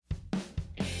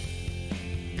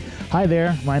Hi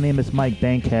there, my name is Mike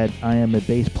Bankhead. I am a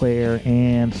bass player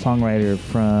and songwriter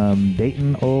from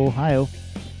Dayton, Ohio.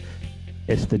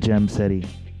 It's the Gem City.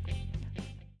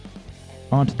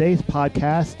 On today's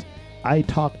podcast, I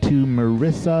talked to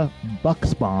Marisa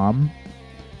Buxbaum,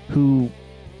 who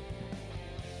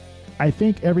I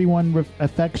think everyone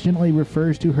affectionately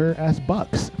refers to her as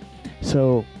Bucks.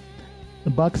 So,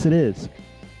 Bucks it is.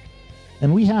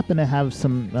 And we happen to have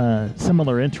some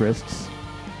similar interests.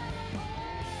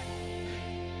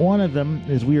 One of them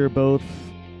is we are both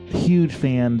huge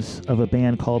fans of a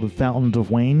band called Fountains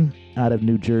of Wayne out of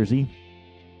New Jersey.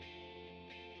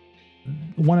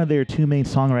 One of their two main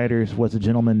songwriters was a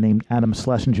gentleman named Adam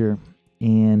Schlesinger,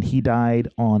 and he died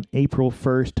on April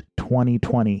 1st,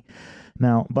 2020.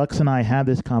 Now, Bucks and I had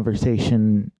this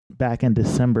conversation back in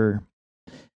December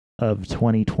of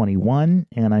 2021,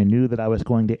 and I knew that I was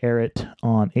going to air it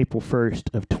on April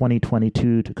 1st of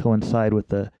 2022 to coincide with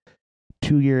the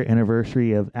 2-year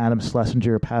anniversary of Adam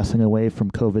Schlesinger passing away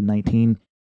from COVID-19.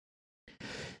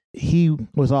 He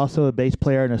was also a bass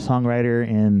player and a songwriter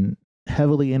and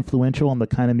heavily influential on the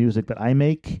kind of music that I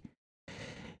make.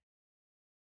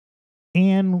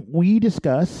 And we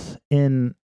discuss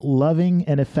in loving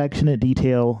and affectionate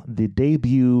detail the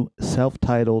debut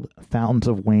self-titled Fountains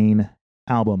of Wayne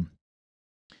album.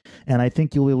 And I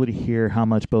think you'll be able to hear how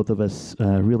much both of us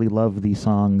really love these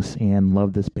songs and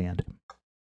love this band.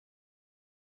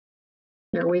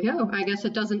 There we go. I guess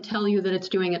it doesn't tell you that it's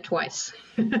doing it twice.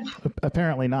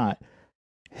 Apparently not.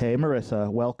 Hey, Marisa,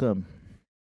 welcome.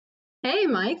 Hey,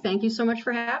 Mike. Thank you so much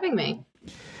for having me.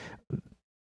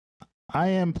 I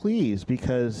am pleased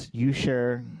because you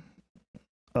share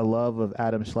a love of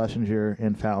Adam Schlesinger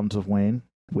and Fountains of Wayne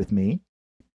with me.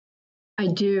 I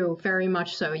do, very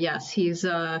much so, yes. He's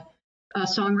a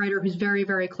songwriter who's very,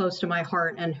 very close to my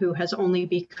heart and who has only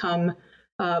become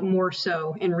more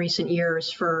so in recent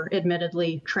years for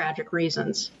admittedly tragic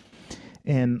reasons.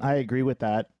 And I agree with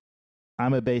that.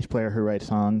 I'm a bass player who writes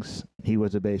songs. He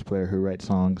was a bass player who writes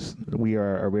songs. We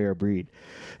are a rare breed.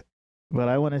 But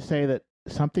I want to say that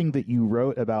something that you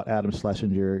wrote about Adam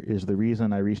Schlesinger is the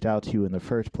reason I reached out to you in the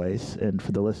first place. And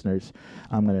for the listeners,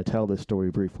 I'm going to tell this story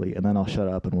briefly, and then I'll shut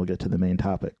up and we'll get to the main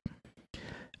topic.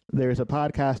 There's a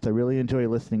podcast I really enjoy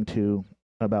listening to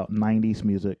about 90s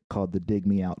music called the Dig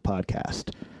Me Out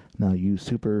podcast. Now, you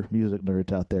super music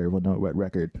nerds out there will know what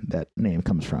record that name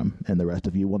comes from, and the rest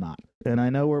of you will not. And I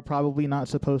know we're probably not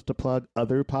supposed to plug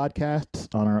other podcasts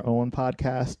on our own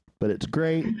podcast, but it's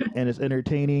great and it's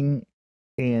entertaining.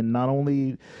 And not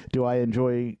only do I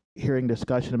enjoy hearing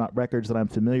discussion about records that I'm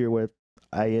familiar with,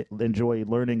 I enjoy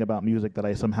learning about music that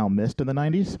I somehow missed in the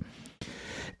 90s.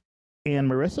 And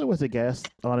Marisa was a guest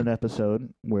on an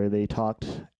episode where they talked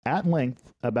at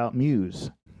length about Muse,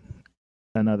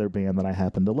 another band that I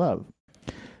happen to love.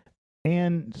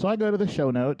 And so I go to the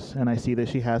show notes and I see that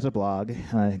she has a blog.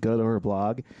 I go to her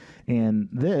blog, and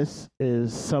this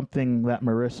is something that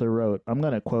Marisa wrote. I'm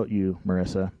going to quote you,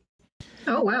 Marisa.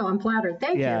 Oh, wow. I'm flattered.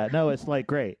 Thank you. Yeah, no, it's like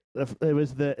great. It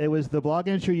was the blog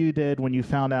entry you did when you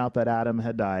found out that Adam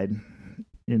had died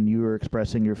and you were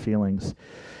expressing your feelings.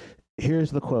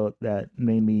 Here's the quote that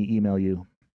made me email you.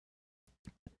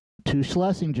 To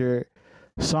Schlesinger,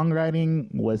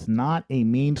 songwriting was not a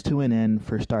means to an end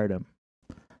for stardom.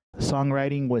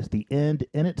 Songwriting was the end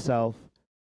in itself,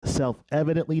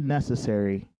 self-evidently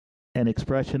necessary, an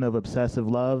expression of obsessive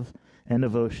love and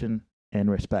devotion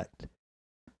and respect.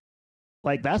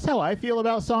 Like, that's how I feel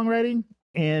about songwriting,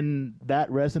 and that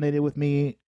resonated with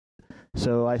me.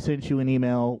 So I sent you an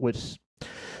email, which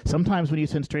sometimes when you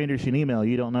send strangers an email,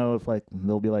 you don't know if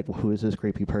they'll be like, well, who is this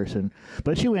creepy person?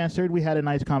 But you answered, we had a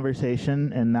nice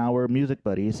conversation, and now we're music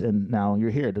buddies, and now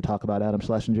you're here to talk about Adam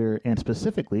Schlesinger, and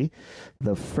specifically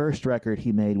the first record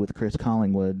he made with Chris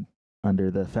Collingwood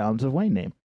under the Fountains of Wayne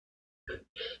name.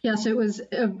 Yes, it was.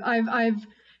 I've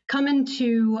come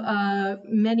into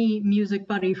many music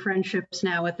buddy friendships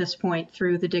now at this point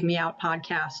through the Dig Me Out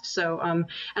podcast. So, and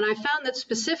I found that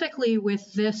specifically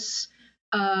with this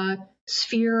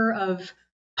sphere of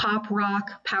pop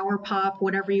rock, power pop,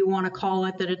 whatever you want to call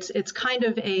it, that it's kind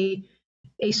of a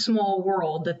small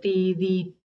world, that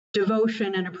the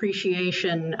devotion and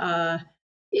appreciation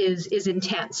is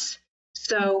intense.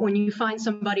 So when you find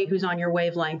somebody who's on your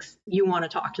wavelength, you want to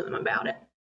talk to them about it.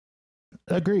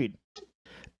 Agreed.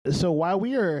 So while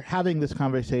we are having this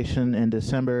conversation in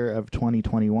December of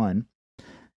 2021,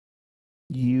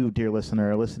 you, dear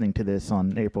listener, are listening to this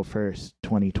on April 1st,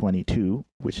 2022,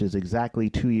 which is exactly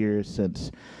 2 years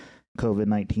since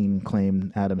COVID-19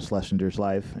 claimed Adam Schlesinger's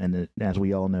life. And as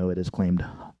we all know, it has claimed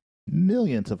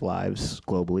millions of lives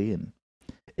globally, and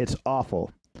it's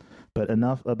awful. But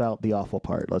enough about the awful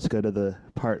part. Let's go to the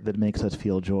part that makes us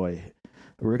feel joy.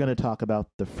 We're going to talk about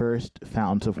the first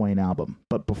Fountains of Wayne album.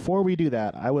 But before we do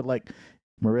that, I would like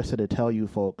Marisa to tell you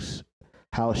folks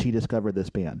how she discovered this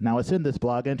band. Now, it's in this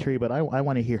blog entry, but I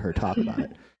want to hear her talk about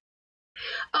it.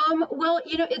 Well,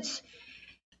 it's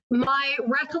my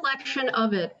recollection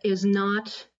of it is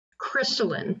not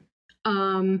crystalline.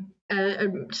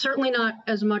 Certainly not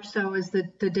as much so as the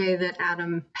day that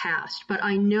Adam passed. But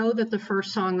I know that the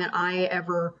first song that I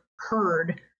ever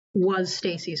heard was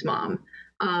Stacy's Mom.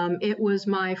 It was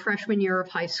my freshman year of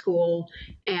high school,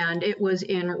 and it was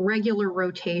in regular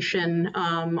rotation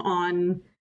on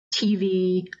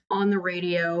TV, on the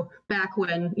radio, back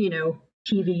when,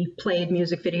 TV played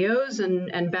music videos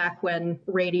and back when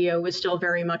radio was still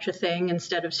very much a thing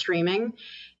instead of streaming.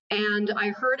 And I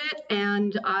heard it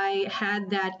and I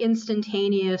had that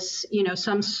instantaneous,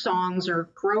 some songs are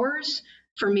growers.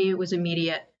 For me, it was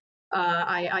immediate.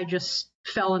 I just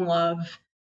fell in love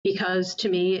because to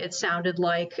me, it sounded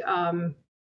like,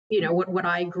 what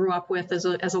I grew up with as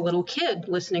a little kid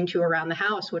listening to around the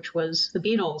house, which was the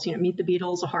Beatles, Meet the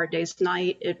Beatles, A Hard Day's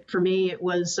Night. For me, it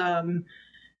was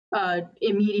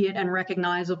immediate and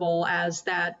recognizable as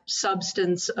that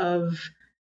substance of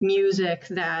music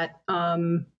that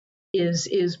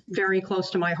is very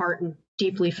close to my heart and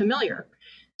deeply familiar.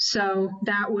 So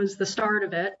that was the start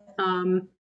of it. And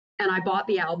I bought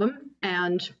the album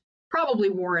and probably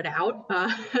wore it out.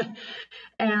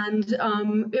 And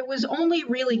it was only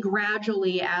really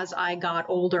gradually as I got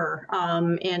older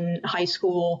in high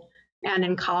school and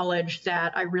in college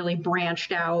that I really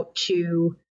branched out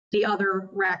to the other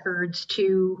records,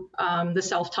 to the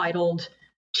self-titled,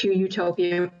 to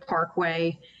Utopia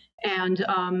Parkway. And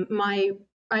I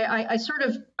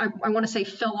want to say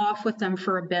fell off with them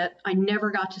for a bit. I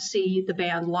never got to see the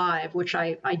band live, which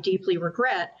I deeply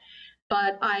regret.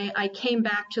 But I came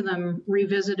back to them,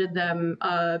 revisited them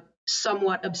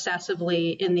somewhat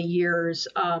obsessively in the years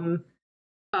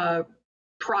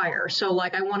prior. So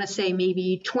I want to say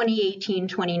maybe 2018,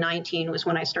 2019 was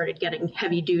when I started getting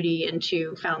heavy duty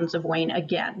into Fountains of Wayne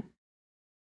again.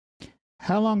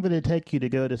 How long did it take you to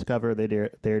go discover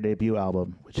their debut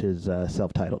album, which is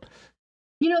self-titled?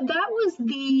 That was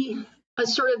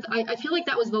I feel like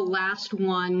that was the last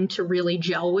one to really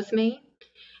gel with me.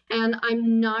 And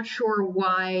I'm not sure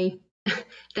why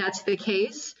that's the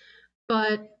case,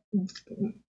 but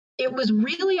it was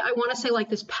really, I want to say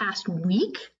this past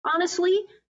week, honestly,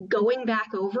 going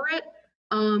back over it,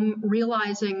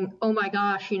 realizing, oh my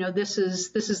gosh, this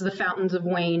is the Fountains of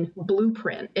Wayne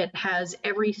blueprint. It has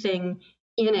everything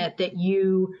in it that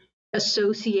you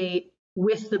associate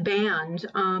with the band,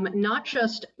 not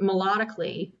just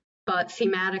melodically, but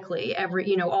thematically,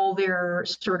 all their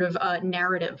sort of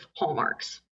narrative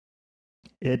hallmarks.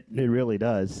 It really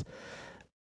does.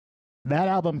 That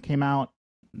album came out,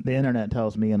 the internet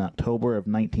tells me, in October of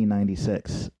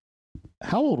 1996.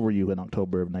 How old were you in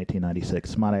October of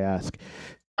 1996, might I ask?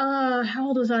 How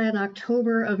old was I in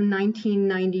October of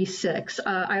 1996?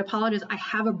 I apologize. I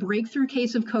have a breakthrough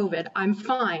case of COVID. I'm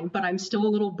fine, but I'm still a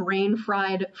little brain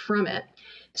fried from it.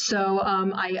 So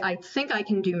I think I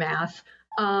can do math.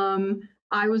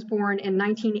 I was born in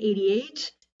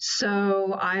 1988.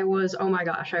 So I was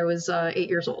 8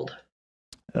 years old.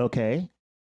 Okay.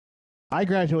 I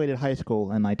graduated high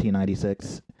school in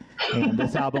 1996, and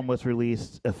this album was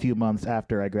released a few months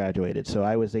after I graduated. So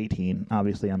I was 18.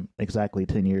 Obviously, I'm exactly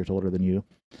 10 years older than you.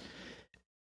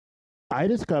 I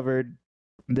discovered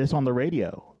this on the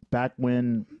radio back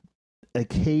when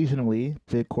occasionally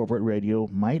big corporate radio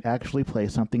might actually play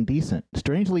something decent.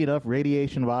 Strangely enough,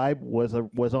 Radiation Vibe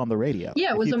was on the radio.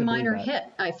 Yeah, it was a minor hit,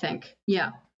 I think.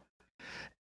 Yeah.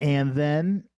 And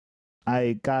then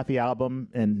I got the album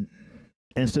in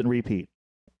instant repeat.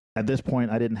 At this point,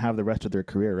 I didn't have the rest of their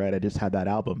career, right? I just had that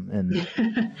album, and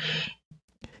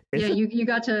you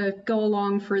got to go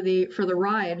along for the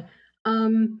ride.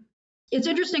 It's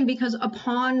interesting because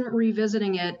upon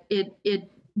revisiting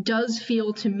it does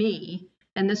feel to me,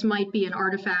 and this might be an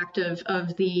artifact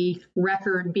of the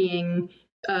record being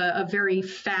a very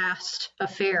fast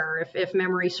affair. If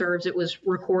memory serves, it was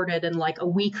recorded in a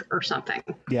week or something.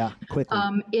 Yeah, quickly.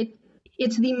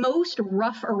 It's the most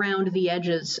rough around the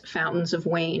edges Fountains of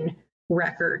Wayne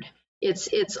record.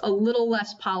 It's a little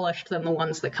less polished than the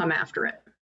ones that come after it.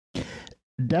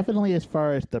 Definitely, as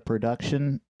far as the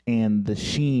production and the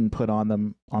sheen put on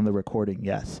them on the recording,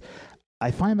 yes.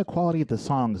 I find the quality of the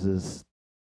songs is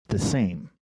the same.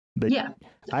 But yeah,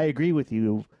 I agree with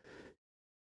you.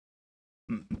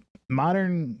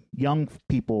 Modern young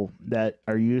people that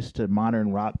are used to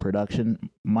modern rock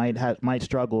production might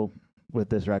struggle with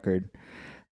this record.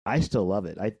 I still love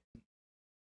it.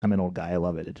 I'm an old guy. I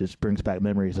love it. It just brings back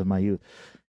memories of my youth.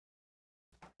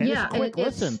 And Yeah, it's a quick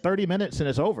listen, 30 minutes and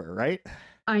it's over, right?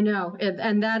 I know,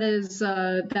 and that is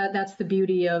that's the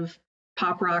beauty of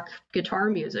pop rock guitar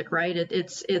music, right?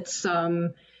 It's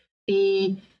the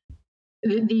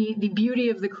the beauty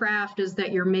of the craft is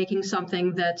that you're making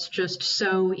something that's just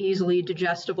so easily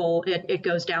digestible. It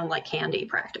goes down like candy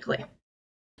practically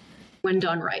when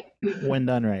done right. When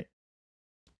done right.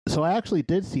 So I actually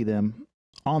did see them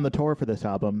on the tour for this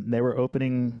album. They were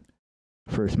opening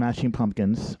for Smashing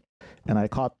Pumpkins, and I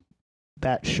caught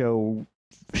that show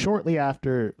shortly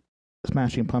after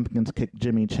Smashing Pumpkins kicked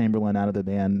Jimmy Chamberlain out of the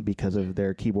band because of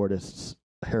their keyboardist's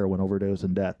heroin overdose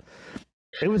and death.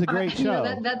 It was a great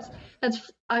show.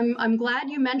 That's I'm glad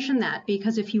you mentioned that,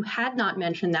 because if you had not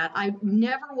mentioned that, I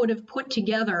never would have put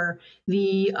together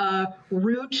the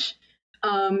route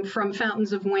from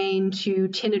Fountains of Wayne to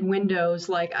Tinted Windows.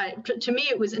 Like, to me,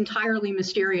 it was entirely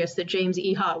mysterious that James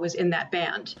Iha was in that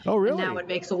band. Oh, really? And now it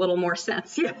makes a little more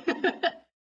sense. Yeah.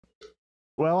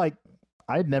 Well,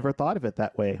 I'd never thought of it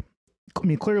that way. I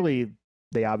mean, clearly,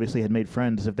 they obviously had made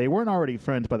friends. If they weren't already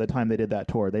friends by the time they did that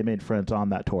tour, they made friends on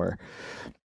that tour.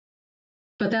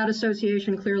 But that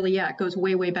association clearly, yeah, it goes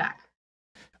way, way back.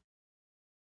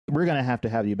 We're going to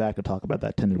have you back to talk about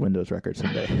that Tinted Windows record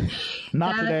someday.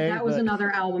 Not today. That was another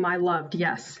album I loved,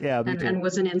 yes. Yeah, and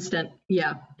was an instant,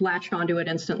 latched onto it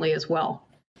instantly as well.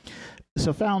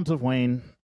 So Fountains of Wayne,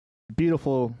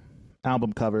 beautiful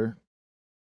album cover.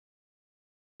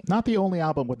 Not the only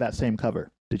album with that same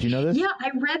cover. Did you know this? Yeah,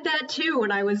 I read that too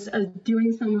when I was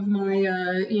doing some of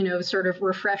my, sort of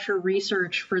refresher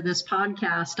research for this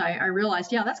podcast. I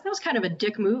realized, that was kind of a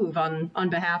dick move on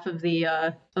behalf of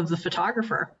the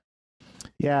photographer.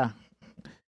 Yeah.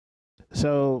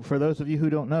 So for those of you who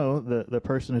don't know, the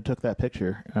person who took that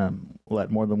picture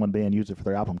let more than one band use it for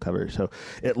their album cover. So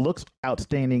it looks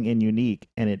outstanding and unique,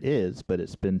 and it is, but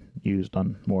it's been used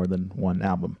on more than one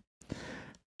album.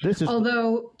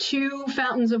 Although, to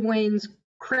Fountains of Wayne's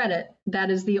credit, that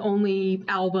is the only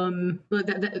album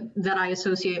that I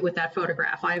associate with that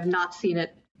photograph. I have not seen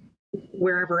it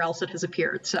wherever else it has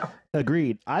appeared. So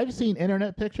agreed. I've seen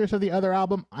internet pictures of the other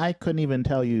album. I couldn't even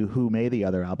tell you who made the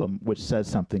other album, which says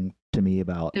something to me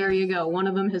about. There you go. One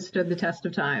of them has stood the test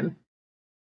of time.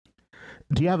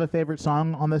 Do you have a favorite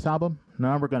song on this album?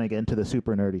 Now we're going to get into the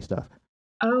super nerdy stuff.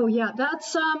 Oh yeah,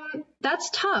 that's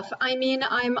tough. I mean,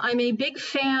 I'm a big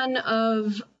fan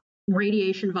of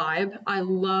Radiation Vibe. I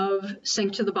love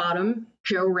Sink to the Bottom,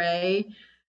 Joe Ray.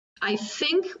 I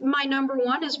think my number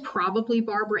one is probably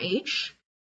Barbara H.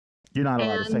 You're not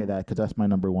allowed to say that, because that's my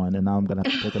number one, and now I'm going to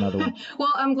have to pick another one.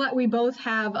 Well, I'm glad we both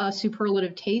have a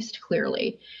superlative taste,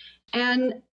 clearly.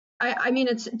 And I mean,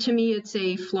 to me, it's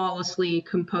a flawlessly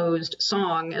composed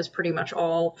song, as pretty much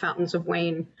all Fountains of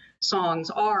Wayne songs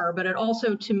are, but it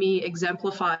also, to me,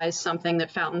 exemplifies something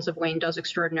that Fountains of Wayne does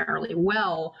extraordinarily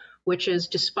well, which is,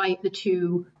 despite the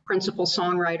two principal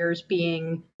songwriters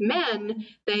being men,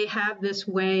 they have this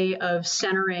way of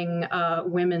centering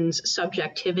women's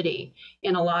subjectivity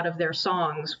in a lot of their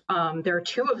songs. There are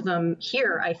two of them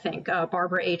here, I think,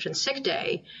 Barbara H. and Sick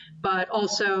Day, but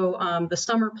also The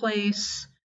Summer Place,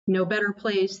 No Better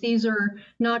Place. These are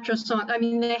not just songs. I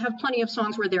mean, they have plenty of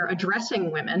songs where they're addressing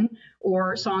women,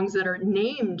 or songs that are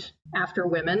named after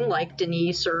women, like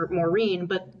Denise or Maureen,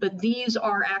 but these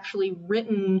are actually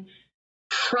written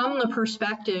from the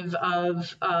perspective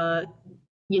of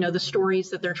the stories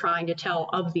that they're trying to tell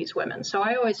of these women. So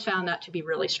I always found that to be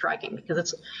really striking, because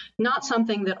it's not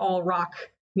something that all rock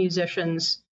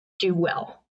musicians do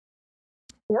well,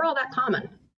 or all that common.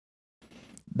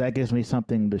 That gives me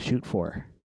something to shoot for.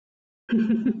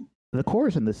 The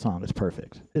chorus in this song is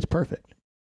perfect. It's perfect.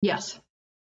 Yes.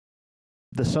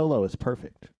 The solo is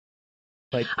perfect.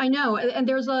 I know, and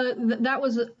that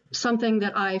was something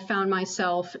that I found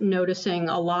myself noticing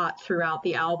a lot throughout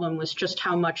the album, was just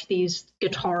how much these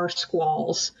guitar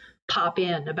squalls pop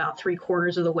in about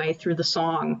 3/4 of the way through the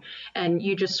song, and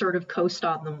you just sort of coast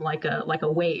on them like a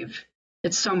wave.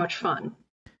 It's so much fun.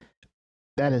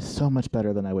 That is so much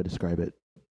better than I would describe it.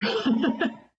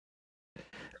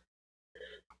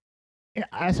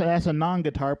 As a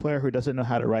non-guitar player who doesn't know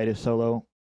how to write a solo,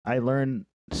 I learned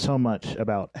so much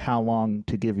about how long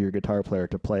to give your guitar player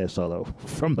to play a solo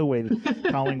from the way that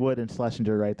Collingwood and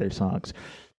Schlesinger write their songs.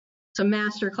 It's a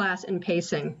masterclass in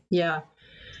pacing, yeah.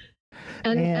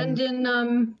 And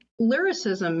in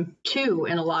lyricism, too,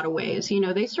 in a lot of ways.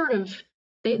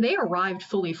 They arrived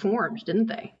fully formed, didn't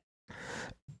they?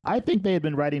 I think they had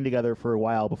been writing together for a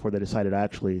while before they decided to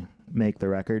actually make the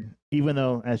record, even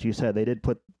though, as you said,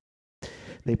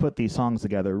 they put these songs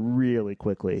together really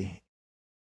quickly.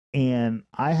 And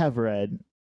I have read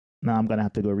Now I'm going to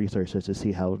have to go research this to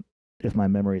see how, if my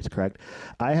memory is correct.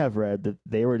 I have read that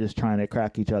they were just trying to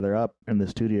crack each other up in the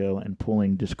studio and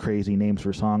pulling just crazy names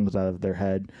for songs out of their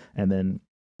head, and then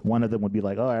one of them would be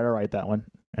like, "Oh, I'll write that one,"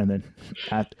 and then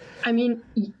I mean,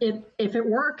 if it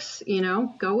works,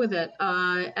 go with it.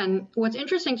 And what's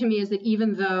interesting to me is that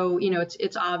even though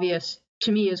it's obvious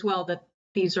to me as well that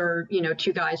these are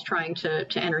two guys trying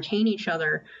to entertain each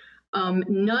other,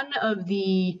 none of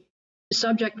the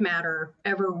subject matter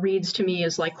ever reads to me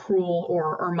as like cruel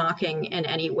or mocking in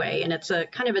any way. And it's a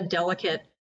kind of a delicate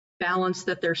balance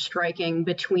that they're striking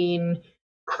between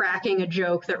cracking a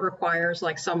joke that requires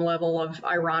like some level of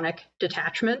ironic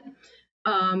detachment.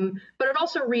 But it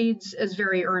also reads as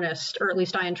very earnest, or at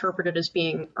least I interpret it as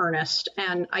being earnest.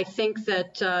 And I think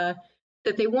that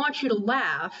that they want you to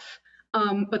laugh,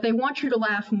 but they want you to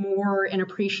laugh more in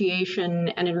appreciation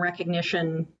and in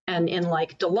recognition and in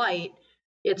like delight.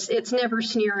 It's never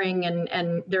sneering,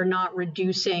 and they're not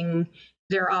reducing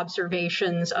their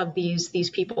observations of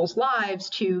these people's lives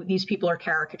to these people are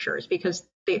caricatures, because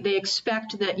they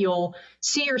expect that you'll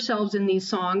see yourselves in these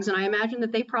songs, and I imagine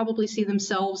that they probably see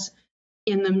themselves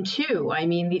in them too. I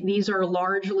mean, these are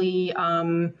largely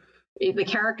the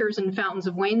characters in Fountains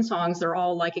of Wayne songs. They're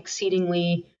all like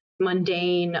exceedingly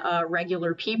mundane,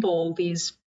 regular people,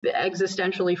 these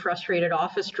existentially frustrated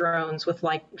office drones with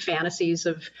like fantasies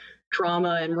of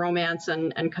drama and romance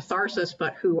and catharsis,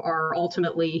 but who are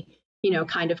ultimately,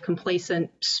 kind of complacent,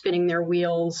 spinning their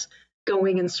wheels,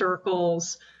 going in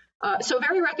circles. So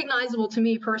very recognizable to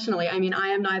me personally. I mean, I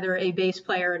am neither a bass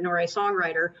player nor a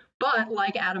songwriter, but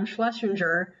like Adam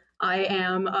Schlesinger, I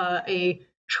am a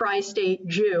tri-state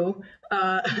Jew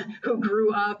who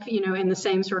grew up, in the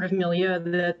same sort of milieu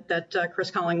that Chris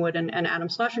Collingwood and Adam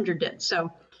Schlesinger did.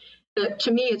 So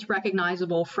to me, it's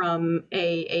recognizable from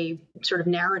a sort of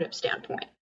narrative standpoint.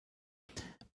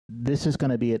 This is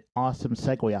going to be an awesome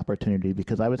segue opportunity,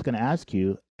 because I was going to ask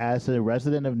you, as a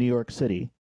resident of New York City,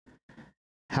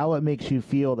 how it makes you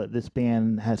feel that this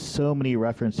band has so many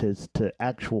references to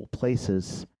actual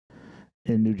places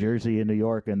in New Jersey and New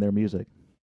York in their music.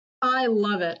 I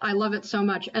love it. I love it so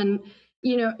much. And,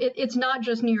 it's not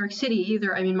just New York City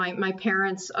either. I mean, my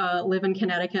parents live in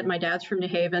Connecticut. My dad's from New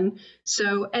Haven.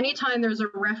 So anytime there's a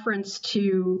reference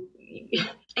to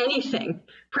anything,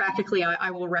 practically,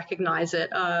 I will recognize it.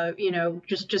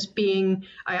 Just being,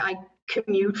 I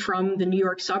commute from the New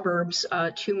York suburbs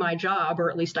to my job, or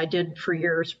at least I did for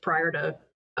years prior to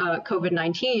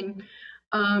COVID-19.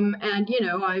 And,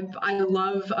 I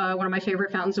love one of my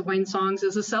favorite Fountains of Wayne songs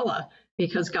is Acela,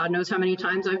 because God knows how many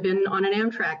times I've been on an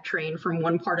Amtrak train from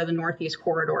one part of the Northeast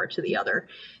corridor to the other.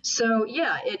 So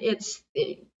yeah, it's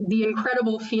the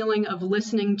incredible feeling of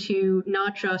listening to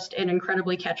not just an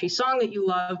incredibly catchy song that you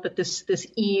love, but this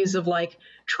ease of like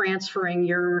transferring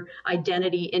your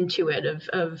identity into it,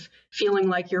 of feeling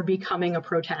like you're becoming a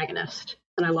protagonist.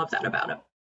 And I love that about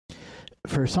it.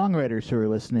 For songwriters who are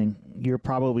listening, you're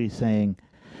probably saying,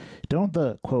 don't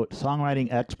the, quote,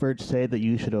 songwriting experts say that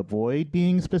you should avoid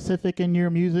being specific in your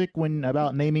music when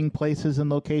about naming places and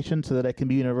locations so that it can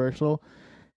be universal?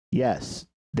 Yes,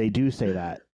 they do say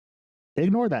that.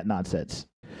 Ignore that nonsense.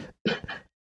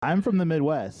 I'm from the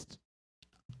Midwest.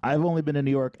 I've only been in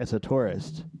New York as a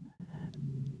tourist.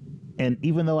 And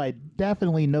even though I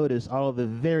definitely notice all of the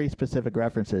very specific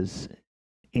references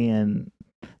in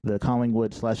the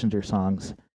Collingwood Schlesinger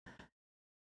songs,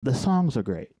 the songs are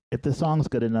great. If the song's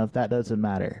good enough, that doesn't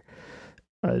matter.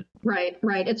 Right.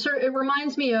 It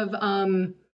reminds me of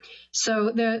one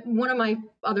of my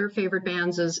other favorite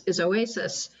bands is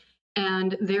Oasis,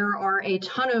 and there are a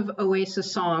ton of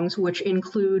Oasis songs which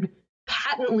include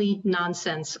patently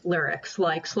nonsense lyrics,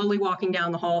 like slowly walking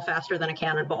down the hall faster than a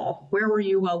cannonball. Where were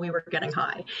you while we were getting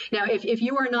high? Now, if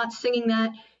you are not singing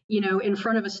that, in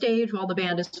front of a stage while the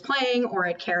band is playing or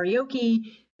at karaoke,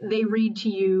 they read to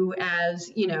you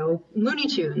as, Looney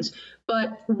Tunes.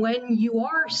 But when you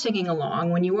are singing along,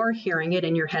 when you are hearing it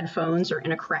in your headphones or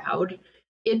in a crowd,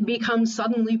 it becomes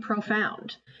suddenly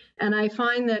profound. And I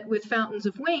find that with Fountains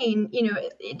of Wayne,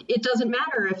 it doesn't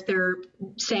matter if they're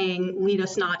saying, lead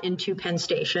us not into Penn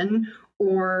Station,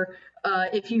 or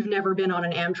if you've never been on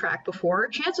an Amtrak before,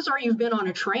 chances are you've been on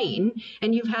a train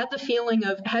and you've had the feeling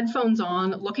of headphones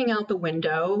on, looking out the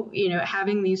window,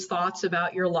 having these thoughts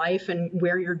about your life and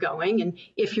where you're going and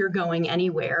if you're going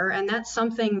anywhere. And that's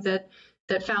something that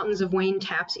Fountains of Wayne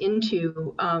taps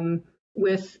into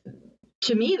with,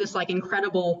 to me, this like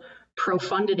incredible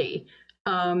profundity.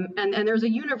 And there's a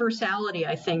universality,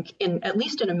 I think, at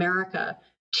least in America,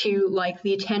 to like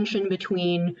the tension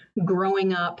between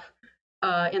growing up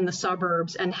in the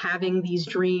suburbs and having these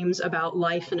dreams about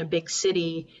life in a big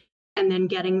city, and then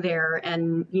getting there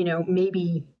and,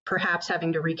 maybe perhaps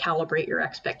having to recalibrate your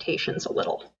expectations a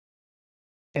little.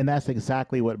 And that's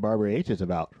exactly what Barbara H is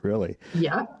about, really.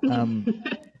 Yeah.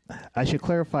 I should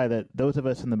clarify that those of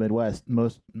us in the Midwest,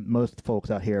 most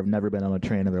folks out here have never been on a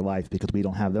train in their life because we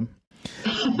don't have them.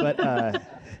 But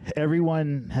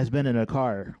everyone has been in a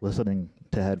car listening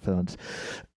to headphones.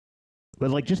 But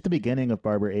like just the beginning of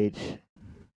Barbara H,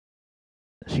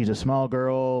 she's a small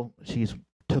girl. She's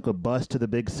took a bus to the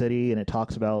big city, and it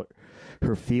talks about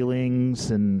her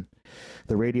feelings, and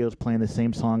the radio's playing the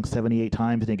same song 78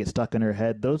 times and it gets stuck in her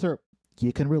head.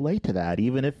 You can relate to that,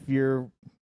 even if you're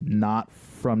not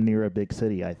from near a big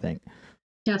city, I think.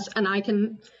 Yes, and I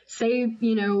can say,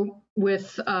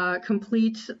 with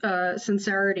complete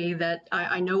sincerity that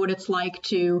I know what it's like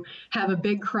to have a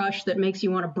big crush that makes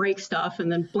you want to break stuff and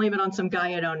then blame it on some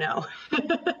guy you don't know.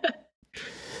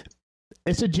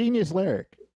 It's a genius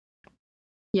lyric.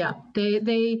 Yeah,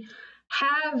 they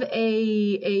have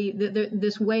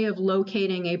this way of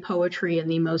locating a poetry in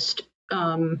the most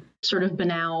sort of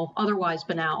otherwise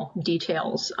banal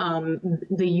details.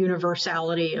 The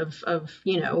universality of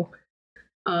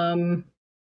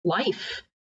life,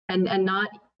 and not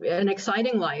an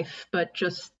exciting life, but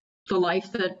just the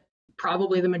life that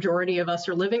probably the majority of us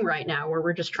are living right now, where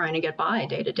we're just trying to get by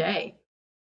day to day.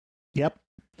 Yep.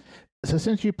 So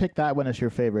since you picked that one as your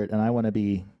favorite, and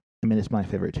it's my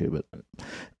favorite too, but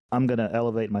I'm going to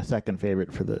elevate my second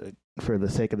favorite for the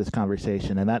sake of this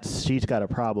conversation, and that's She's Got a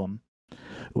Problem,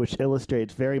 which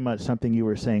illustrates very much something you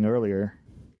were saying earlier.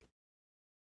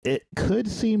 It could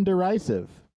seem derisive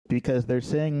because they're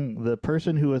saying the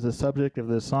person who is the subject of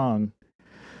this song,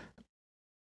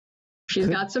 she's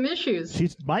got some issues. She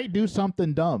might do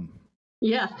something dumb.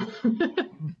 Yeah.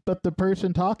 But the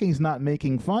person talking is not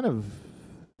making fun of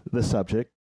the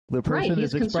subject. The person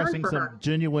is expressing some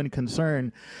genuine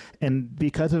concern, and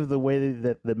because of the way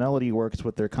that the melody works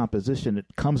with their composition, it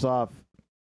comes off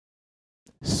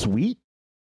sweet.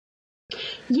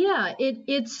 Yeah, it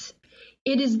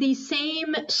is the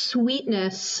same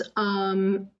sweetness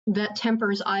that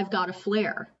tempers "I've Got a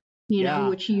Flare,"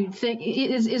 which you'd think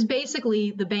is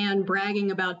basically the band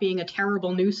bragging about being a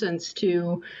terrible nuisance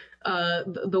to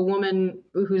the woman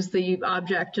who's the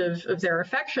object of their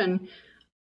affection.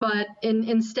 But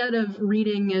instead of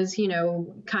reading as,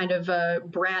 kind of a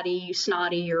bratty,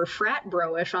 snotty, or frat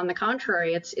bro-ish, on the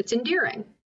contrary, it's endearing.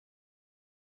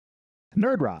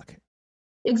 Nerd rock.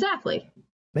 Exactly.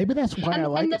 Maybe that's why I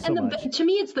like it so much. To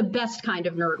me, it's the best kind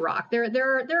of nerd rock. There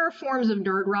are forms of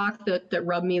nerd rock that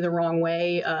rub me the wrong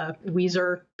way,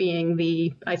 Weezer being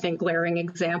the, I think, glaring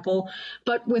example.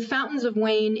 But with Fountains of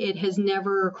Wayne, it has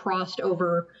never crossed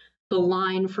over the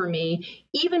line for me.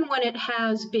 Even when it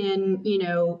has been,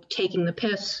 taking the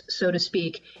piss, so to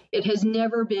speak, it has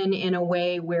never been in a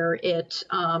way where it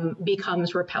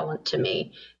becomes repellent to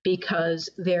me, because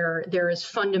there is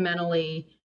fundamentally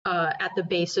at the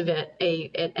base of it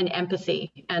an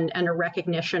empathy and a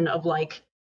recognition of like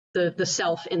the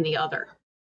self in the other.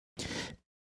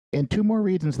 And two more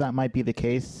reasons that might be the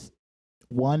case.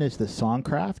 One is the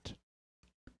songcraft.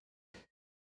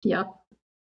 Yep.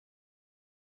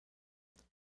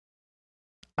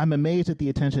 I'm amazed at the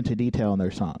attention to detail in their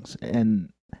songs.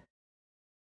 And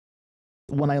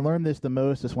when I learn this the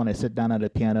most is when I sit down at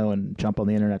a piano and jump on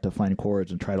the internet to find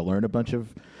chords and try to learn a bunch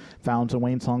of Fountains of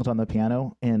Wayne songs on the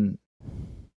piano. And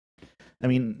I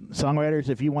mean, songwriters,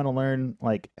 if you want to learn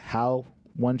like how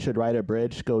one should write a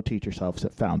bridge, go teach yourself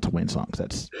Fountains of Wayne songs.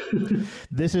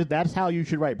 That's how you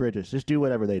should write bridges. Just do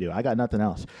whatever they do. I got nothing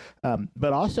else.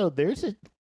 But also there's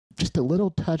just a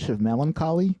little touch of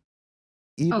melancholy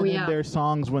even in their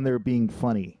songs when they're being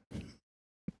funny.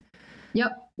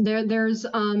 Yep. There's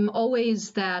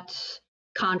always that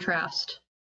contrast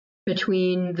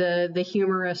between the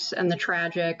humorous and the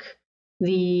tragic,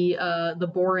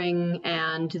 the boring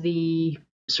and the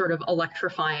sort of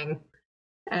electrifying.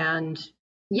 And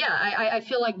I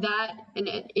feel like that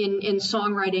in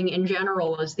songwriting in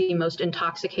general is the most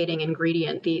intoxicating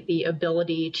ingredient, the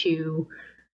ability to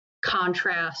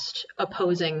contrast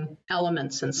opposing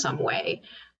elements in some way.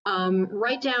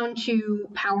 Right down to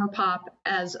power pop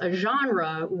as a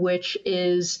genre, which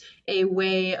is a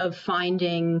way of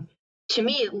finding, to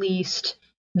me at least,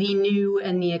 the new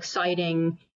and the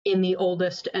exciting in the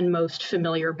oldest and most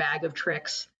familiar bag of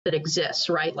tricks that exists,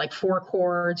 right? Like 4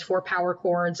 chords, 4 power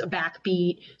chords, a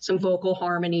backbeat, some vocal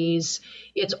harmonies.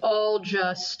 It's all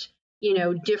just,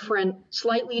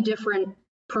 slightly different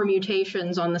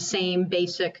permutations on the same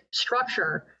basic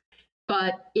structure.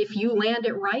 But if you land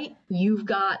it right, you've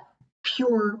got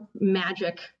pure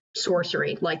magic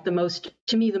sorcery, like the most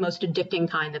addicting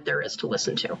kind that there is to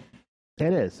listen to.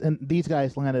 It is. And these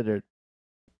guys landed it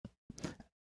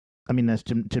I mean, that's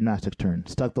gymnastics turn.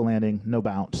 Stuck the landing, no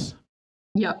bounce.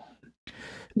 Yep.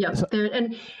 Yep. So,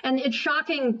 and it's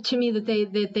shocking to me that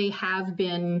they have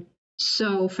been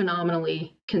so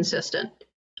phenomenally consistent.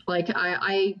 Like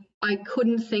I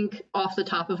couldn't think off the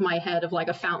top of my head of like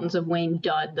a Fountains of Wayne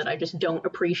dud that I just don't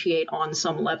appreciate on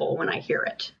some level when I hear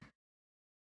it.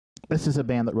 This is a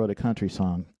band that wrote a country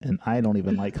song, and I don't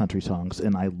even like country songs,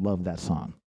 and I love that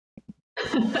song.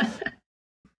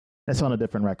 It's on a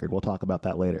different record. We'll talk about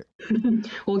that later.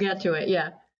 We'll get to it, yeah.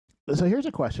 So here's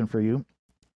a question for you.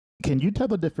 Can you tell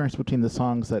the difference between the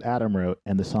songs that Adam wrote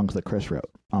and the songs that Chris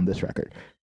wrote on this record?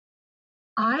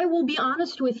 I will be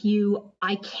honest with you,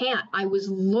 I can't. I was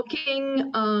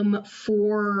looking I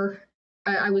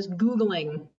was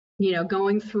Googling,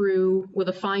 going through with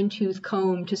a fine-tooth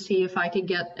comb to see if I could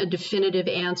get a definitive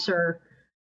answer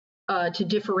to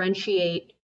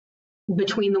differentiate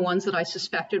between the ones that I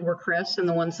suspected were Chris and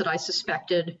the ones that I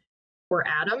suspected were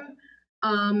Adam.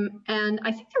 And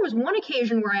I think there was one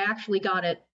occasion where I actually got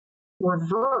it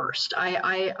reversed.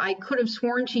 I could have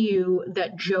sworn to you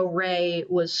that Joe Ray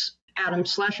was Adam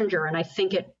Schlesinger, and I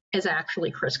think it is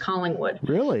actually Chris Collingwood.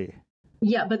 Really?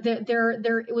 Yeah, but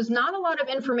there was not a lot of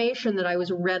information that I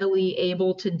was readily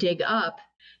able to dig up.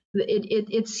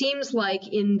 It seems like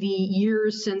in the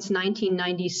years since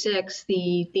 1996,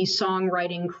 the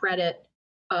songwriting credit,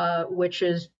 which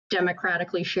is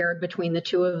democratically shared between the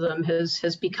two of them,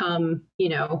 has become,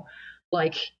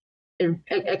 like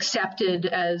accepted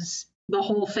as the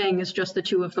whole thing is just the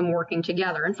two of them working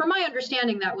together. And from my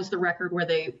understanding, that was the record where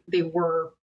they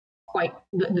were quite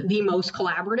the most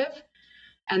collaborative,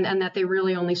 and that they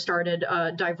really only started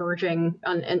diverging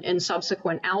in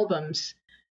subsequent albums.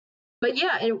 But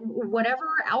yeah, whatever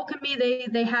alchemy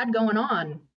they had going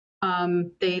on,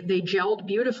 they gelled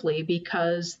beautifully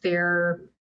because they're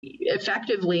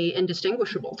effectively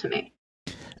indistinguishable to me.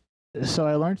 So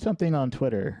I learned something on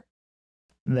Twitter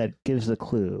that gives a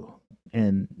clue.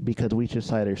 And because we should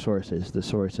cite our sources, the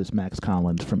source is Max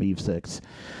Collins from Eve 6,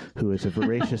 who is a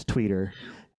voracious tweeter.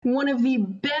 One of the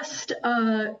best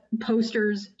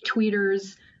posters,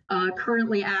 tweeters,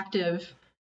 currently active.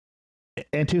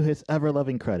 And to his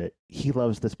ever-loving credit, he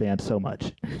loves this band so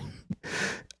much.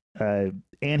 And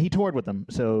he toured with them,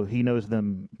 so he knows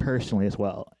them personally as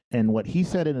well. And what he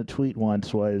said in a tweet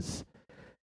once was,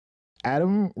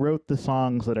 Adam wrote the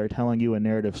songs that are telling you a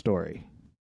narrative story.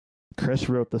 Chris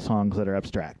wrote the songs that are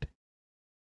abstract.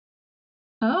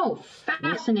 Oh,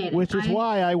 fascinating. Which is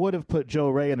why I would have put Joe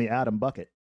Ray in the Adam bucket.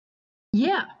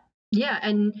 Yeah.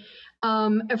 And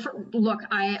look,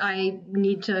 I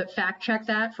need to fact check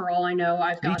that. For all I know,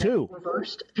 I've got it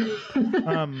reversed.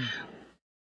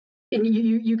 And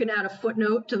you can add a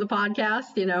footnote to the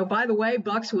podcast. By the way,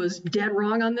 Bucks was dead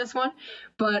wrong on this one.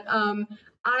 But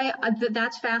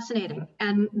that's fascinating.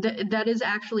 And that is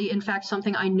actually, in fact,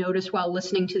 something I noticed while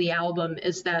listening to the album,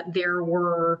 is that there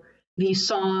were these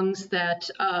songs that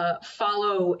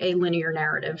follow a linear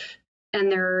narrative. And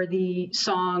there are the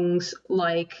songs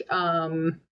like,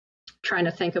 trying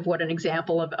to think of what an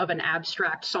example of an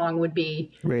abstract song would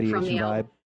be. Radiation from the Vibe.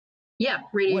 album. Yeah,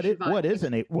 Radiation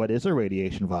Vibe. What is a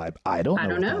radiation vibe? I don't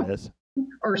know what that is.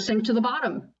 Or Sink to the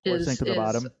Bottom. Sink to the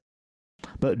Bottom.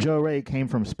 But Joe Ray came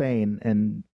from Spain,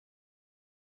 and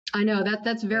I know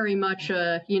that's very much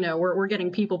we're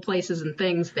getting people, places, and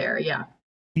things there. Yeah,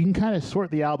 you can kind of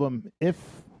sort the album if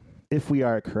we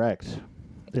are correct.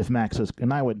 If Max is,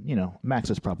 and I would, Max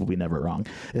is probably never wrong.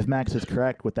 If Max is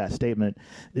correct with that statement,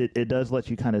 it does let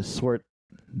you kind of sort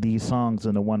these songs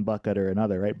into one bucket or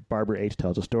another, right? Barbara H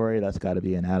tells a story, that's got to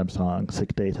be an Adam song.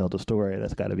 6 Day tells a story,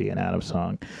 that's got to be an Adam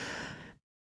song.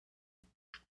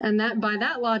 And that, by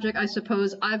that logic, I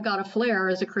suppose I've Got a Flare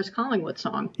as a Chris Collingwood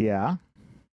song. Yeah.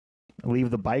 Leave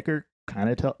the Biker kind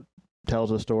of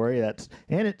tells a story,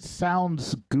 and it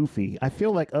sounds goofy. I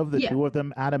feel like of the two of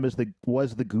them, Adam was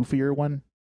the goofier one.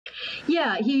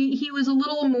 Yeah, he was a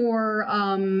little more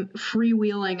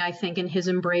freewheeling, I think, in his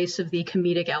embrace of the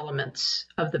comedic elements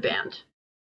of the band.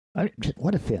 I mean,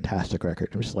 what a fantastic record!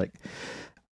 It was like,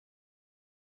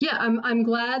 yeah, I'm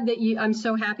glad that I'm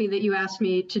so happy that you asked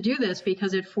me to do this,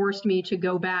 because it forced me to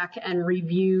go back and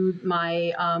review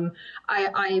my.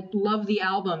 I love the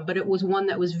album, but it was one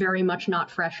that was very much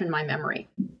not fresh in my memory.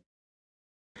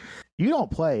 You don't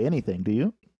play anything, do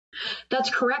you? That's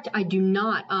correct. I do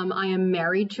not. I am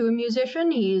married to a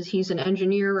musician. He's an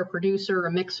engineer, a producer,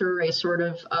 a mixer, a sort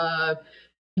of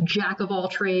jack of all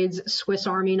trades, Swiss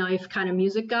Army knife kind of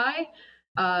music guy.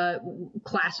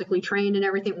 classically trained and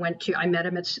everything. I met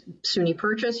him at SUNY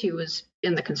Purchase. He was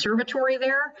in the conservatory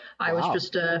there. I was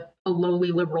just a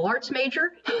lowly liberal arts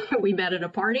major. We met at a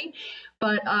party.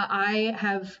 But I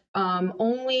have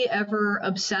only ever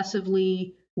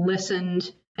obsessively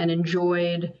listened and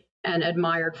enjoyed and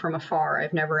admired from afar.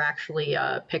 I've never actually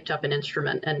picked up an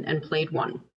instrument and played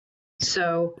one.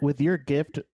 So with your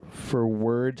gift for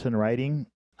words and writing,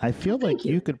 I feel like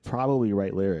you could probably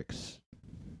write lyrics.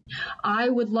 I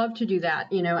would love to do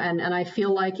that, and I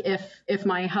feel like if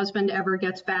my husband ever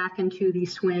gets back into the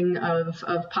swing of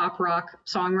pop rock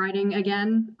songwriting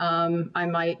again, I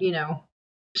might,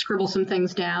 scribble some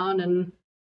things down and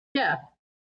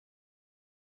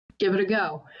give it a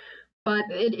go. But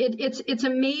it's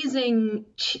amazing,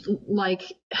 like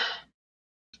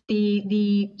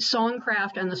the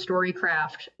songcraft and the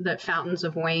storycraft that Fountains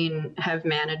of Wayne have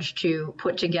managed to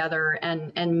put together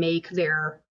and make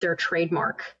their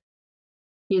trademark.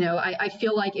 I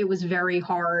feel like it was very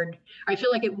hard. I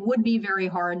feel like it would be very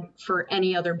hard for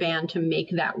any other band to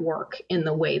make that work in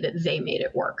the way that they made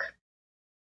it work.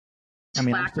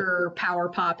 Slacker, power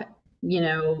pop,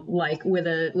 like with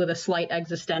a slight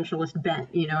existentialist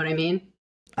bent. You know what I mean?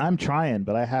 I'm trying,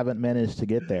 but I haven't managed to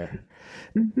get there.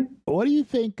 What do you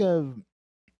think of?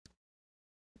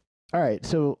 All right,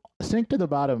 so Sink to the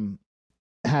Bottom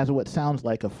has what sounds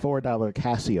like a $4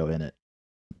 Casio in it.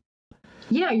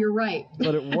 Yeah, you're right.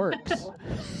 But it works.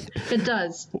 It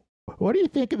does. What do you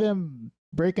think of them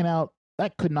breaking out?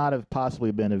 That could not have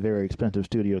possibly been a very expensive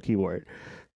studio keyboard,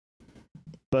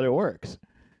 but it works.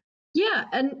 Yeah,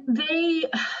 and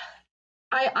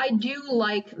I do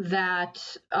like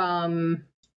that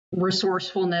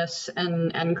resourcefulness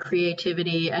and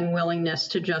creativity and willingness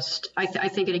to just, I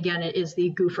think it again, it is the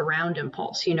goof around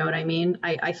impulse. You know what I mean?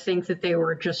 I think that they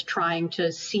were just trying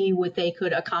to see what they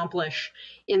could accomplish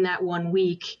in that 1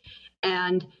 week.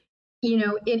 And,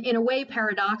 in a way,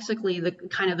 paradoxically,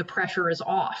 the pressure is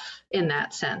off in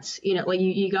that sense. Like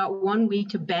you got 1 week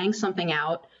to bang something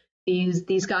out.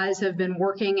 These guys have been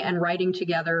working and writing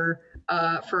together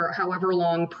for however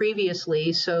long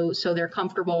previously, so they're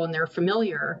comfortable and they're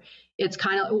familiar. It's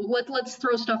kind of let's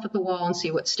throw stuff at the wall and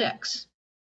see what sticks.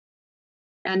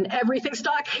 And everything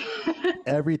stuck.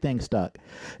 Everything stuck.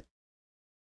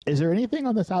 Is there anything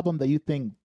on this album that you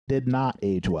think did not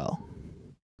age well?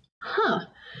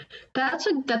 That's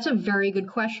a very good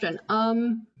question.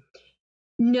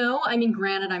 No, I mean,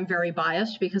 granted, I'm very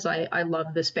biased because I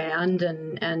love this band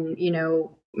and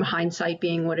hindsight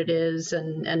being what it is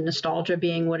and nostalgia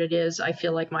being what it is, I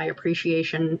feel like my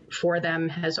appreciation for them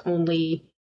has only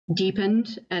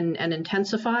deepened and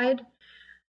intensified.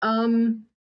 I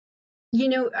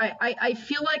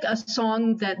feel like a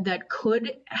song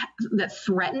that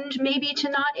threatened maybe to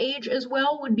not age as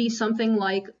well would be something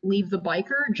like Leave the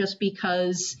Biker, just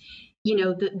because,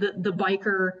 the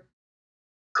biker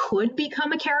could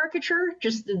become a caricature,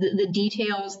 just the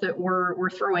details that we're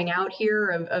throwing out here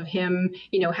of him,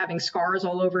 having scars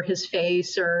all over his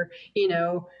face, or,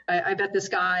 I bet this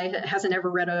guy hasn't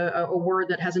ever read a word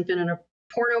that hasn't been in a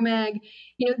porno mag.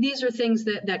 These are things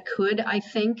that could, I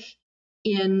think,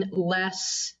 in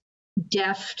less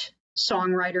deft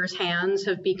songwriters' hands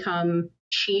have become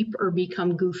cheap or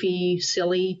become goofy,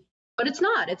 silly, but it's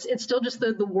not. It's still just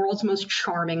the world's most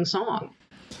charming song.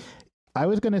 I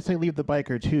was going to say Leave the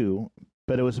Biker too,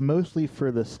 but it was mostly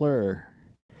for the slur.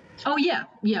 Oh, yeah,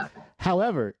 yeah.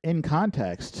 However, in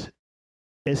context,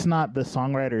 it's not the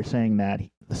songwriter saying that.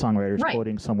 The songwriter's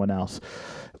quoting someone else.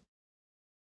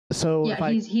 So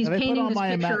yeah, he's painting this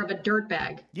picture of a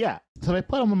dirtbag. Yeah. So if I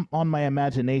put him on my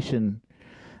imagination,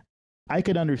 I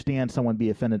could understand someone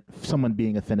being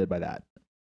offended by that.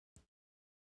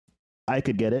 I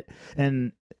could get it.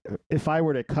 And if I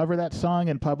were to cover that song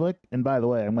in public, and by the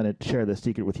way, I'm going to share this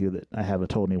secret with you that I haven't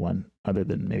told anyone other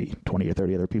than maybe 20 or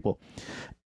 30 other people.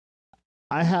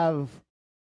 I have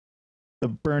a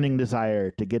burning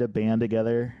desire to get a band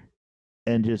together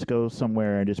and just go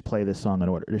somewhere and just play this song in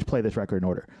order. Just play this record in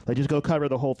order. Like, just go cover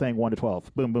the whole thing 1 to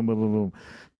 12. Boom, boom, boom, boom, boom.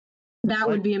 That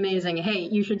would be amazing. Hey,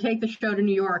 you should take the show to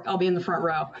New York. I'll be in the front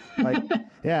row.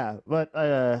 Yeah, but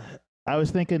I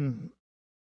was thinking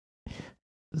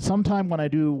sometime when I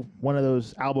do one of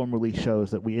those album release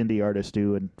shows that we indie artists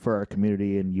do and for our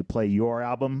community, and you play your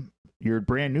album, your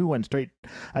brand new one straight,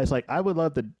 I was like, I would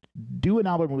love to do an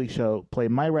album release show, play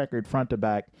my record front to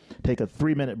back, take a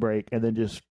 3-minute break, and then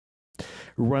just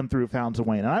run through Fountains of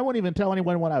Wayne. And I wouldn't even tell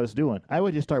anyone what I was doing. We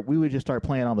would just start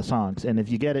playing all the songs. And if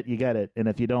you get it, you get it. And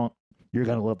if you don't, you're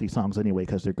going to love these songs anyway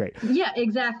because they're great. Yeah,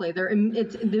 exactly.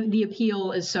 The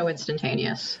appeal is so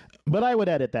instantaneous. But I would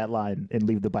edit that line and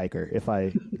Leave the Biker if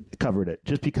I covered it,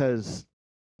 just because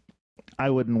I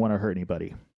wouldn't want to hurt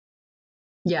anybody.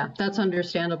 Yeah, that's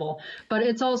understandable. But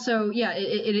it's also, yeah,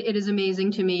 it is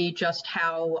amazing to me just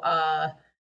how,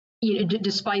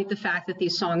 despite the fact that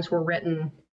these songs were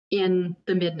written in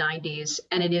the mid 90s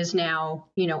and it is now,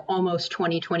 almost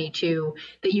 2022,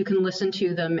 that you can listen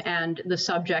to them and the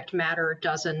subject matter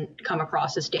doesn't come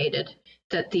across as dated,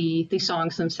 that the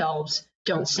songs themselves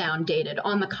don't sound dated.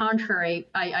 On the contrary,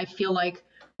 I feel like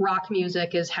rock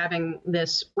music is having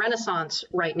this renaissance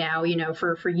right now.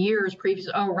 For years previous,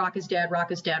 oh, rock is dead,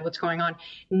 what's going on?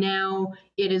 Now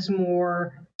it is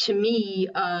more, to me,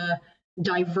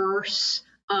 diverse,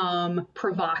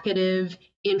 provocative,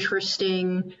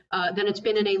 interesting than it's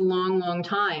been in a long, long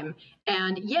time.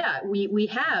 And yeah, we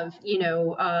have,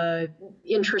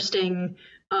 interesting,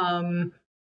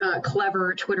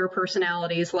 clever Twitter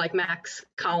personalities like Max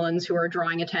Collins who are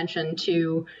drawing attention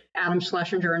to Adam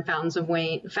Schlesinger and Fountains of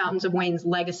Wayne's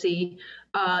legacy.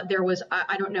 There was,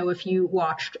 I don't know if you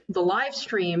watched the live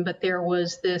stream, but there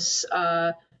was this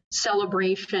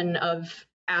celebration of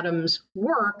Adam's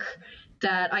work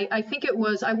that I think it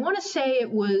was, I want to say it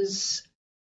was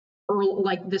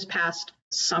like this past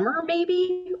summer,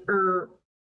 maybe, or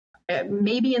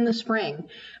maybe in the spring.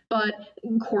 But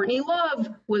Courtney Love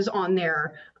was on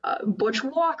there, Butch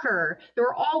Walker. There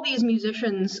were all these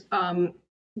musicians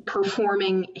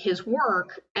performing his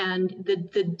work, and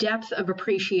the depth of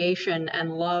appreciation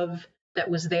and love that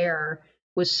was there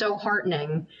was so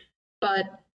heartening. But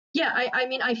yeah, I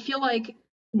mean, I feel like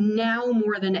now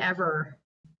more than ever,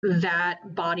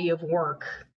 that body of work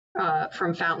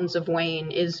from Fountains of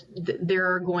Wayne is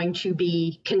there are going to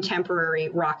be contemporary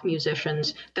rock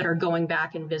musicians that are going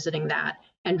back and visiting that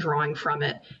and drawing from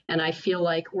it. And I feel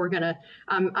like we're gonna,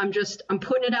 I'm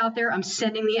putting it out there. I'm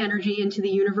sending the energy into the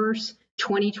universe.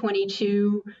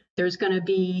 2022, there's gonna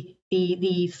be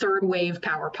the third wave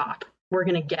power pop. We're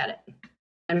gonna get it.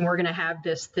 And we're gonna have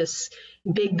this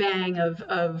big bang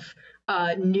of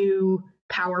new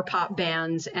power pop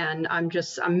bands, and I'm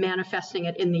manifesting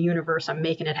it in the universe. I'm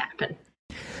making it happen.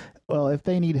 Well, if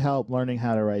they need help learning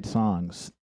how to write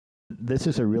songs, this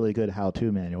is a really good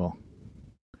how-to manual.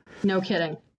 No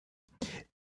kidding.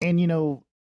 And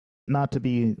not to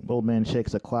be old man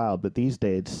shakes a cloud, but these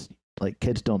days, like,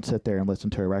 kids don't sit there and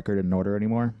listen to a record in order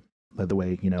anymore, like the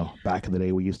way back in the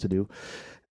day we used to do.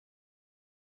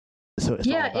 So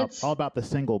it's all about the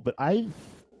single. But I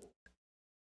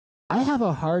have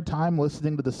a hard time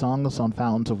listening to the songs on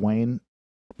Fountains of Wayne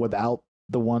without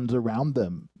the ones around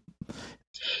them.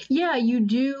 Yeah, you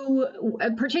do,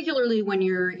 particularly when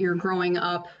you're growing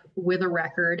up with a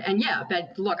record. And yeah,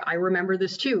 but look, I remember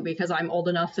this too, because I'm old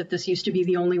enough that this used to be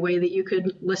the only way that you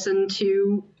could listen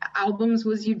to albums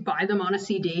was you'd buy them on a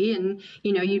CD, and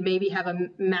you'd maybe have a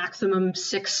maximum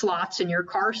 6 slots in your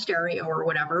car stereo or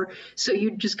whatever. So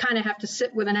you just kind of have to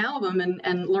sit with an album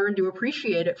and learn to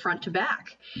appreciate it front to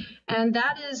back. And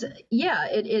that is, yeah,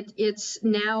 it's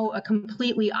now a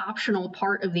completely optional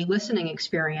part of the listening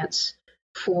experience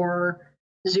for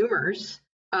Zoomers.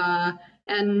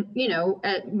 And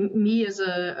me as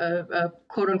a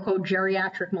quote unquote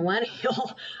geriatric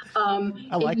millennial,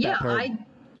 I like that term.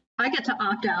 I get to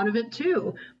opt out of it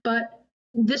too. But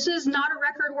this is not a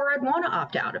record where I'd want to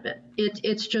opt out of it.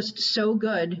 It's just so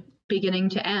good beginning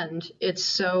to end. It's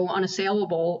so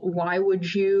unassailable. Why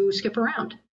would you skip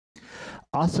around?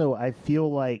 Also, I feel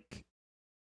like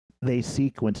they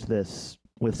sequenced this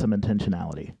with some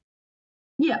intentionality.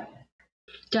 Yeah,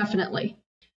 definitely.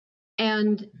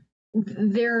 And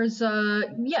there is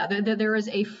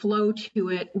a flow to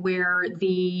it where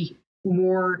the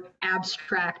more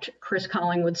abstract Chris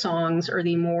Collingwood songs or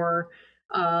the more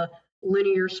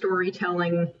linear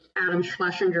storytelling Adam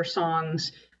Schlesinger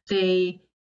songs,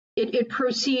 it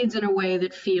proceeds in a way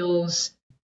that feels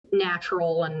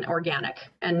natural and organic.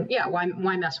 And yeah, why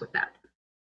mess with that?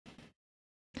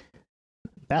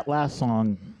 That last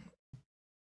song,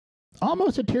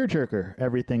 almost a tearjerker.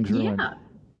 Everything's ruined. Yeah.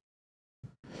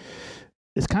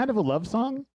 It's kind of a love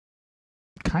song.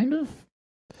 Kind of.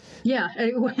 Yeah,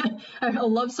 a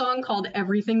love song called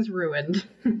Everything's Ruined.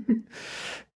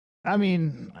 I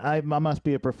mean, I must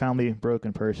be a profoundly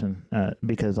broken person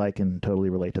because I can totally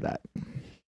relate to that.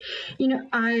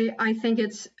 I think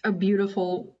it's a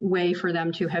beautiful way for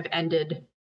them to have ended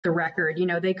the record.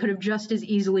 They could have just as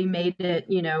easily made it,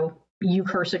 You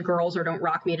Cursed Girls or Don't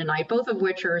Rock Me Tonight, both of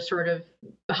which are sort of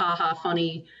ha-ha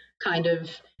funny kind of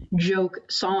joke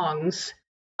songs.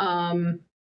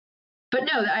 But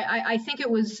no, I think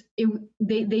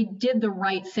they did the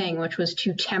right thing, which was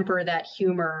to temper that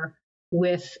humor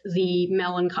with the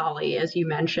melancholy, as you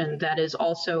mentioned, that is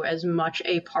also as much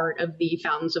a part of the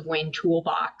Fountains of Wayne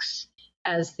toolbox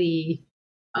as the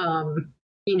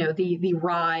the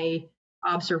wry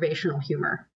observational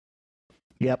humor.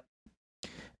 Yep.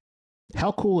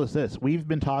 How cool is this? We've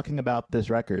been talking about this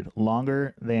record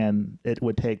longer than it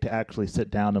would take to actually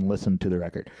sit down and listen to the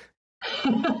record.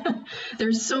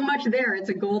 There's so much there. It's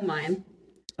a gold mine.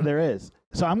 There is.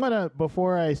 So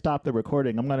before I stop the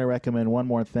recording, I'm going to recommend one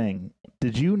more thing.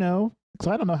 Did you know? So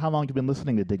I don't know how long you've been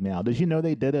listening to Dig Me Out. Did you know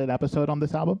they did an episode on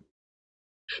this album?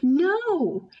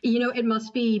 No. It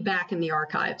must be back in the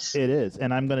archives. It is.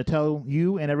 And I'm going to tell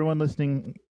you and everyone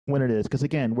listening when it is, because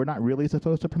again, we're not really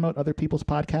supposed to promote other people's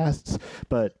podcasts,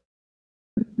 but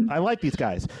I like these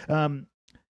guys. And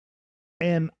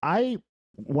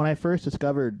when I first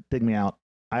discovered Dig Me Out,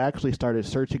 I actually started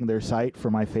searching their site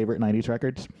for my favorite 90s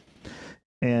records.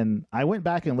 And I went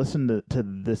back and listened to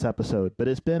this episode, but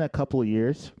it's been a couple of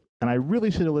years, and I really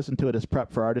should have listened to it as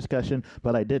prep for our discussion,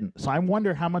 but I didn't. So I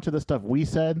wonder how much of the stuff we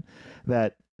said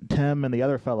that Tim and the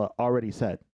other fella already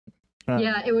said.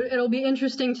 Yeah, it'll be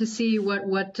interesting to see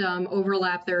what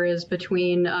overlap there is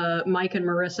between Mike and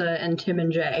Marisa and Tim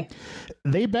and Jay.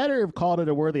 They better have called it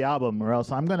a worthy album, or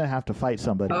else I'm going to have to fight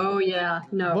somebody. Oh yeah,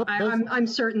 no, I'm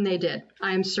certain they did.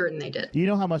 I am certain they did. You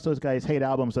know how much those guys hate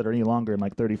albums that are any longer than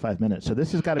like 35 minutes, so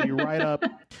this has got to be right up.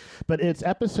 But it's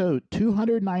episode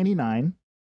 299.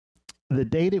 The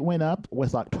date it went up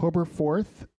was October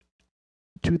 4th,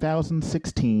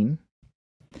 2016,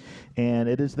 and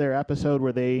it is their episode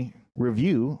where they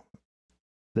review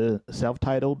the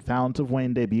self-titled Fountains of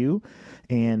Wayne debut,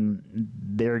 and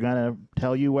they're gonna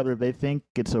tell you whether they think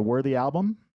it's a worthy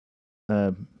album,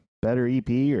 a better EP,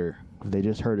 or if they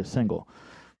just heard a single.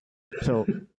 So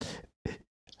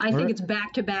I think it's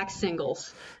back-to-back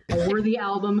singles, a worthy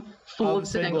album full of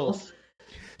singles.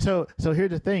 So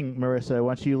here's the thing, Marisa.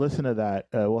 Once you listen to that,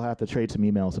 we'll have to trade some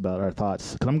emails about our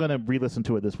thoughts, because I'm going to re-listen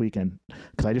to it this weekend.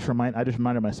 Because I just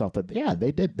reminded myself that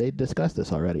they discussed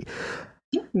this already.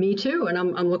 Yeah, me too, and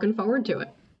I'm looking forward to it.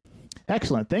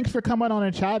 Excellent. Thanks for coming on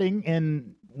and chatting.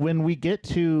 And when we get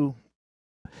to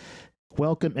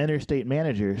Welcome Interstate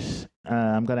Managers,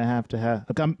 I'm going to have.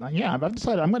 I've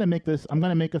decided I'm going to make this. I'm going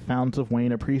to make a Fountains of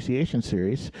Wayne appreciation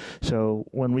series. So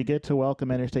when we get to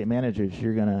Welcome Interstate Managers,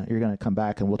 you're gonna come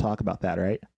back and we'll talk about that,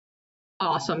 right?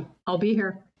 Awesome. I'll be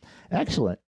here.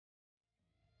 Excellent.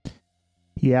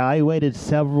 Yeah, I waited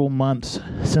several months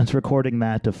since recording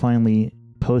that to finally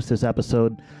post this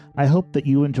episode. I hope that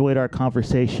you enjoyed our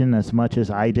conversation as much as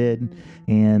I did.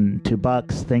 And to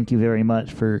Bucks, thank you very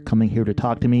much for coming here to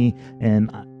talk to me.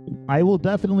 And I will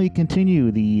definitely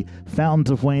continue the Fountains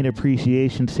of Wayne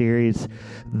appreciation series.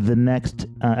 The next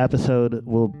episode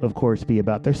will, of course, be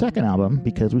about their second album,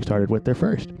 because we started with their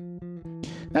first.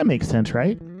 That makes sense,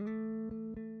 right?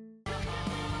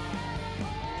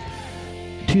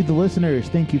 To the listeners,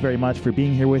 thank you very much for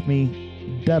being here with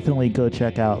me. Definitely go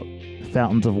check out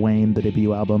Fountains of Wayne, the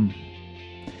debut album.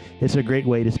 It's a great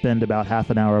way to spend about half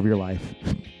an hour of your life.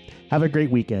 Have a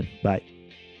great weekend. Bye.